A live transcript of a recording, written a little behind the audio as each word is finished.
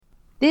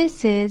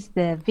This is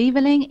the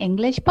Vivaling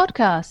English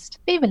podcast.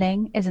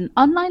 Vivaling is an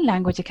online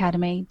language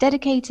academy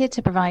dedicated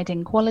to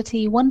providing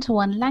quality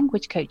one-to-one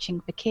language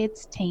coaching for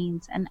kids,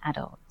 teens and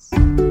adults.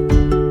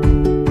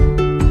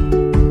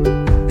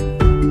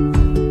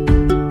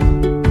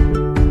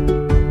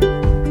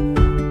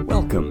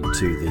 Welcome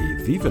to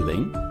the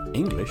Vivaling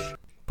English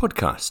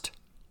podcast.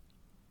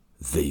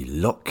 The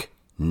Loch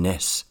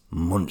Ness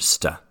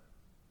Monster.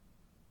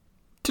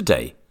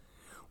 Today,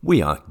 we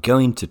are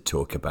going to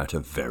talk about a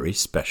very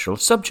special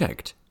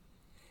subject.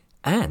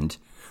 And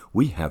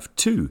we have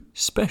two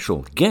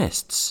special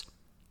guests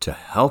to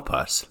help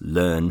us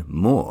learn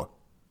more.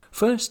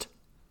 First,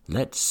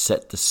 let's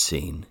set the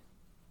scene.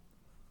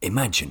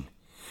 Imagine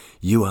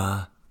you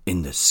are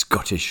in the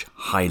Scottish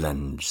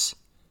Highlands.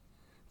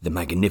 The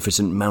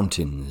magnificent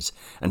mountains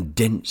and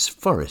dense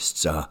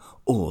forests are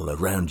all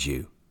around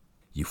you.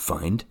 You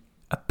find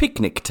a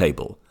picnic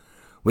table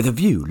with a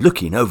view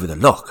looking over the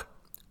loch.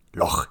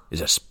 Loch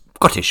is a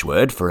Scottish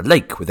word for a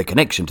lake with a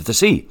connection to the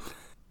sea.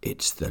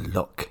 It's the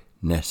Loch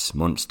Ness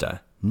Monster,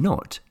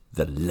 not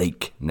the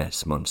Lake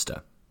Ness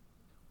Monster.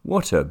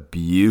 What a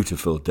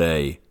beautiful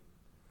day.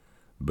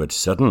 But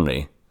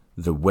suddenly,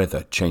 the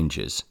weather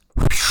changes.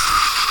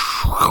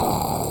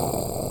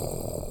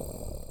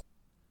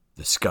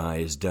 The sky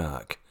is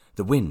dark,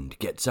 the wind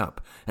gets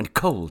up, and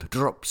cold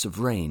drops of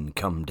rain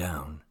come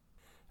down.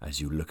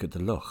 As you look at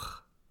the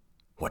loch,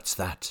 what's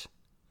that?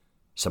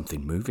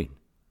 Something moving.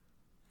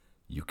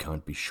 You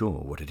can't be sure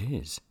what it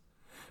is,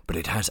 but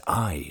it has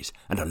eyes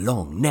and a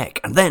long neck,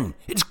 and then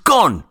it's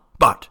gone!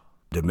 But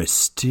the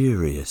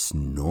mysterious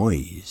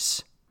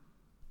noise.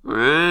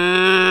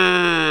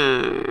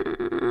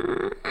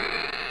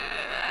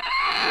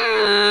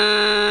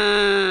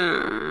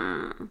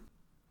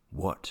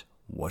 What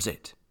was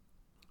it?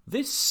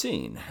 This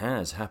scene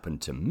has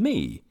happened to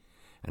me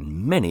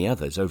and many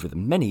others over the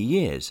many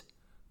years.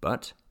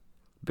 But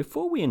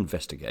before we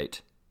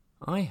investigate,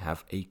 I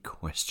have a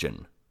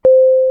question.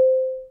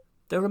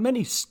 There are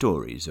many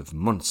stories of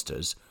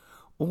monsters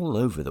all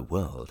over the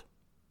world.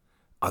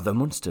 Other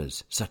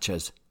monsters such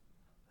as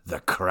the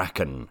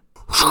Kraken,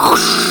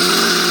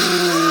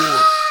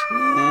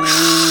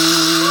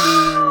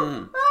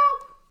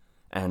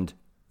 and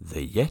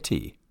the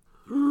Yeti,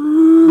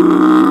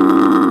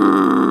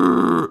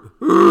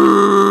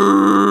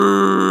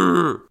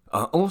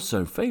 are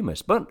also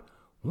famous. But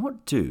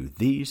what do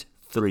these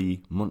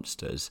three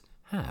monsters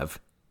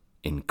have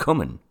in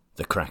common?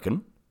 The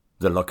Kraken,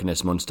 the Loch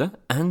Ness Monster,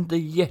 and the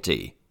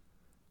Yeti.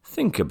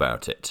 Think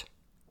about it.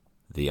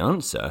 The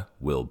answer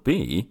will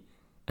be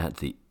at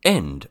the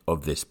end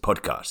of this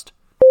podcast.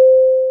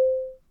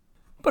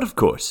 But of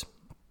course,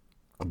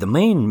 the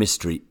main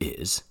mystery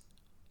is,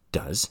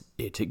 does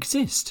it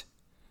exist?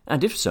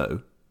 And if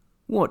so,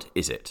 what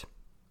is it?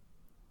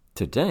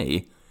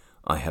 Today,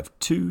 I have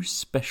two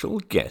special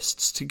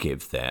guests to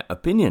give their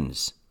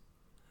opinions.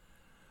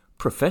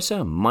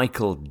 Professor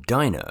Michael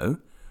Dino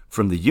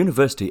from the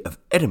University of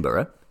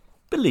Edinburgh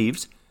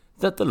believes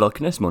that the Loch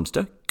Ness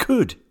Monster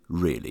could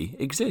really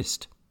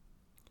exist.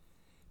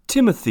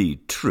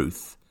 Timothy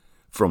Truth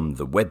from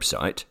the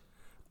website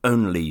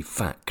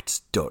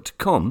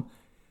onlyfacts.com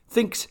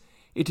thinks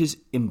it is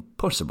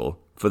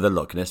impossible for the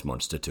Loch Ness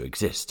Monster to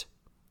exist.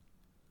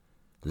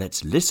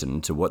 Let's listen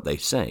to what they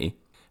say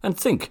and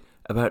think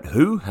about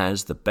who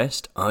has the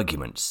best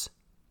arguments.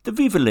 The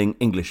Vivaling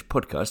English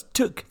podcast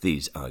took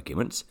these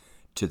arguments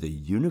to the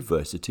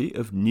University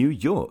of New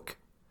York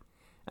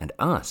and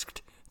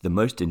asked the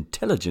most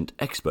intelligent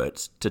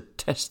experts to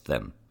test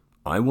them.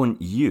 I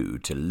want you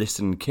to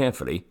listen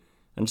carefully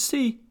and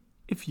see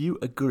if you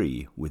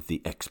agree with the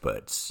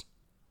experts.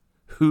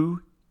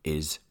 Who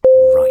is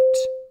right?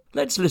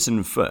 Let's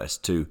listen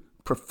first to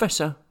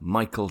Professor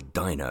Michael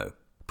Dino.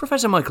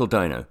 Professor Michael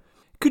Dino,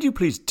 could you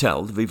please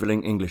tell the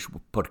Vivaling English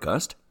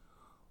podcast,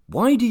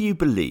 why do you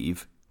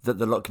believe that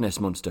the Loch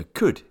Ness Monster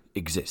could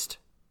exist?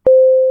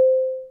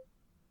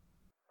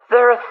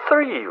 There are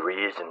three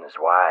reasons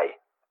why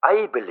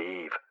I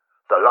believe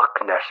the Loch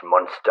Ness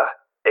Monster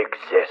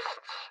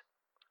exists.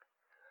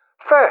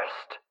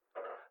 First,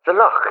 the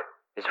loch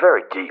is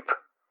very deep,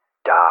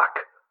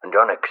 dark, and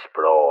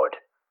unexplored.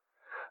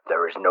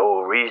 There is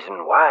no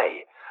reason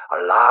why a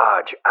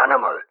large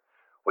animal,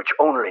 which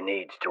only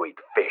needs to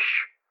eat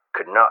fish,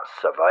 could not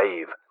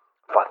survive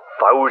for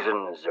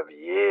thousands of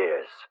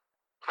years.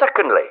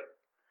 Secondly,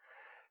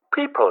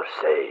 people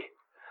say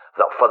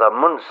that for the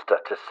monster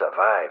to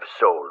survive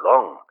so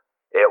long,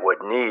 it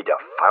would need a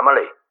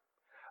family,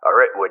 or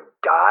it would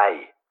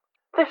die.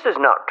 This is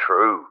not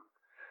true.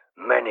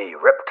 Many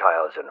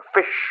reptiles and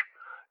fish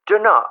do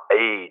not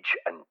age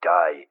and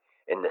die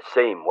in the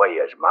same way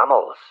as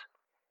mammals.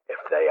 If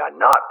they are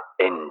not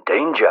in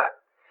danger,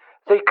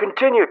 they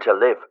continue to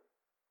live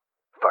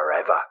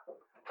forever.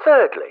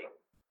 Thirdly,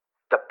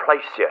 the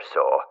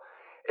plesiosaur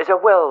is a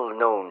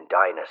well-known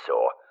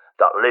dinosaur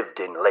that lived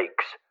in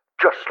lakes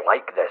just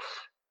like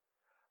this.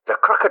 The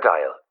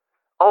crocodile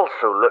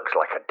also looks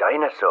like a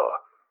dinosaur,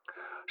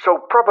 so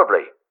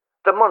probably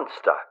the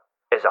monster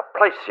is a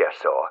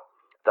plesiosaur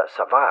that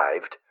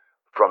survived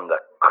from the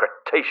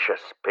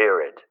Cretaceous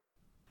period.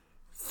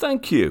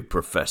 Thank you,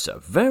 Professor.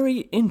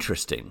 Very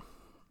interesting.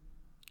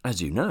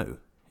 As you know,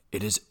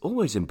 it is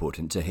always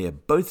important to hear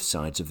both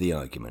sides of the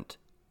argument.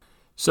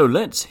 So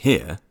let's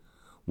hear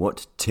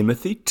what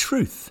Timothy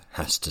Truth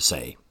has to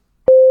say.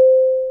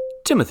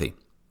 Timothy,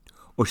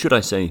 or should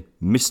I say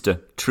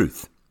Mr.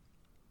 Truth,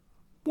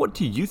 what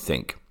do you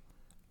think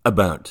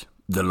about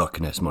the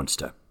Loch Ness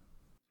Monster?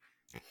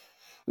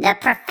 The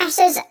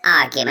professor's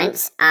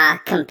arguments are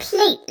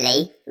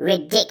completely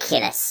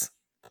ridiculous.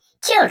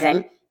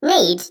 Children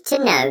need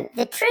to know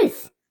the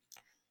truth.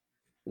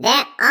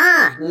 There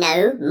are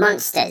no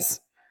monsters.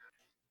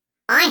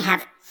 I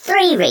have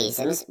 3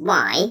 reasons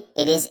why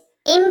it is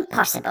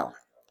impossible.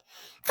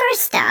 For a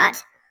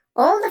start,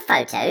 all the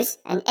photos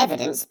and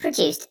evidence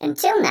produced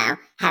until now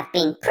have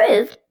been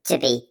proved to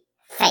be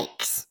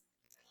fakes.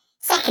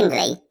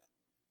 Secondly,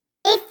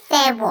 if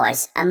there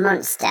was a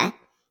monster,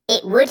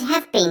 it would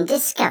have been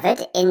discovered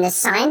in the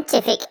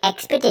scientific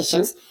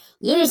expeditions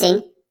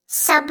using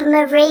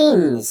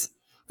submarines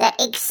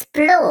that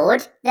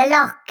explored the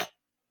Loch.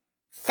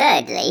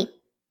 Thirdly,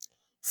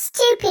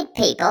 stupid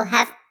people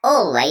have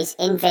always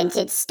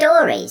invented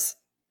stories.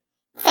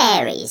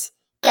 Fairies,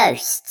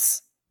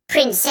 ghosts,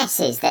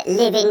 princesses that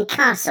live in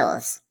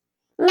castles.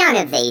 None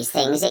of these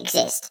things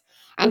exist,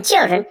 and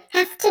children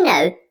have to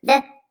know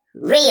the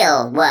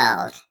real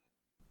world.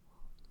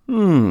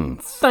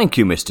 Thank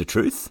you, Mr.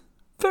 Truth.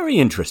 Very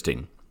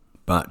interesting.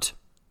 But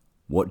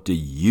what do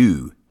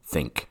you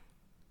think?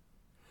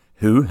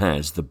 Who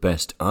has the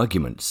best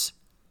arguments?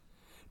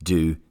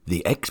 Do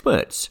the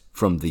experts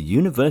from the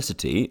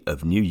University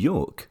of New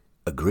York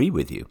agree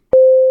with you?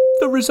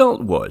 The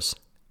result was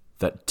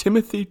that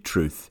Timothy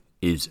Truth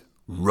is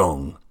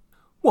wrong.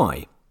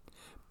 Why?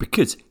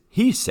 Because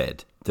he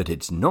said that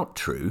it's not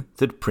true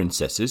that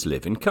princesses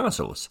live in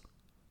castles.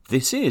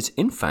 This is,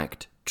 in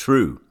fact,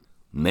 true.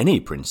 Many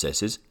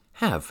princesses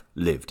have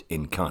lived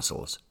in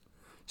castles.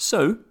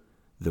 So,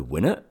 the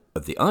winner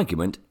of the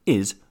argument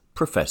is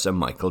Professor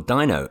Michael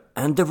Dino,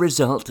 and the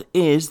result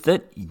is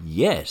that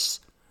yes,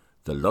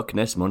 the Loch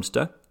Ness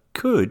Monster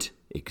could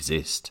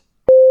exist.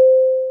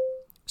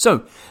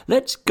 So,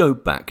 let's go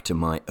back to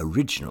my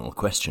original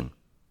question.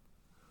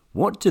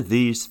 What do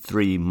these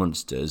 3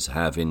 monsters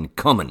have in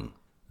common?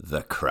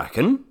 The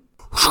Kraken?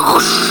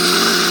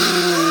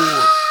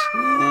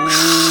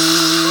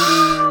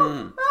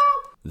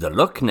 The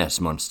Loch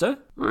Ness Monster?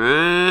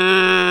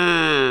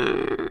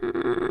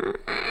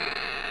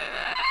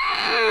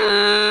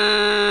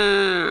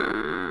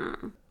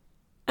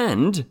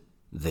 And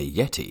the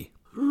Yeti.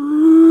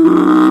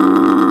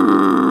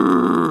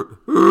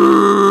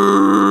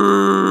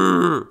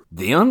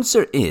 The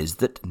answer is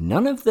that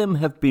none of them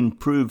have been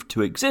proved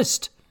to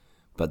exist,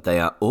 but they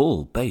are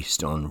all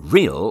based on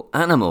real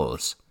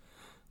animals.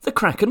 The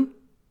Kraken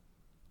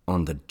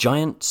on the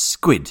giant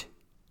squid.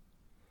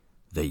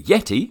 The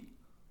Yeti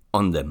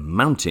on the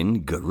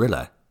mountain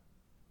gorilla.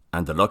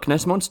 And the Loch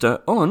Ness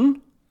Monster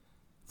on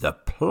the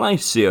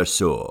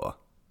plesiosaur.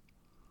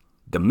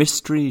 The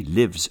mystery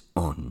lives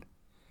on.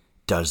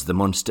 Does the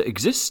monster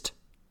exist?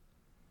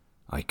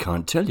 I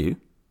can't tell you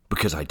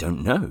because I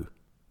don't know.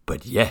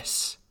 But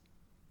yes,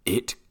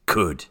 it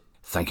could.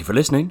 Thank you for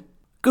listening.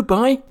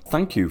 Goodbye.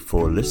 Thank you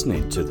for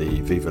listening to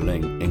the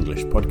Vivaling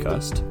English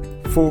podcast.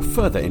 For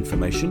further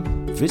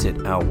information,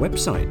 visit our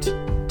website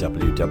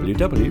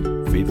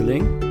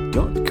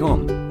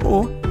www.vivaling.com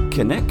or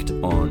connect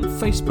on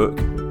Facebook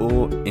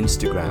or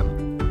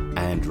Instagram.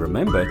 And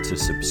remember to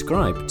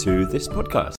subscribe to this podcast.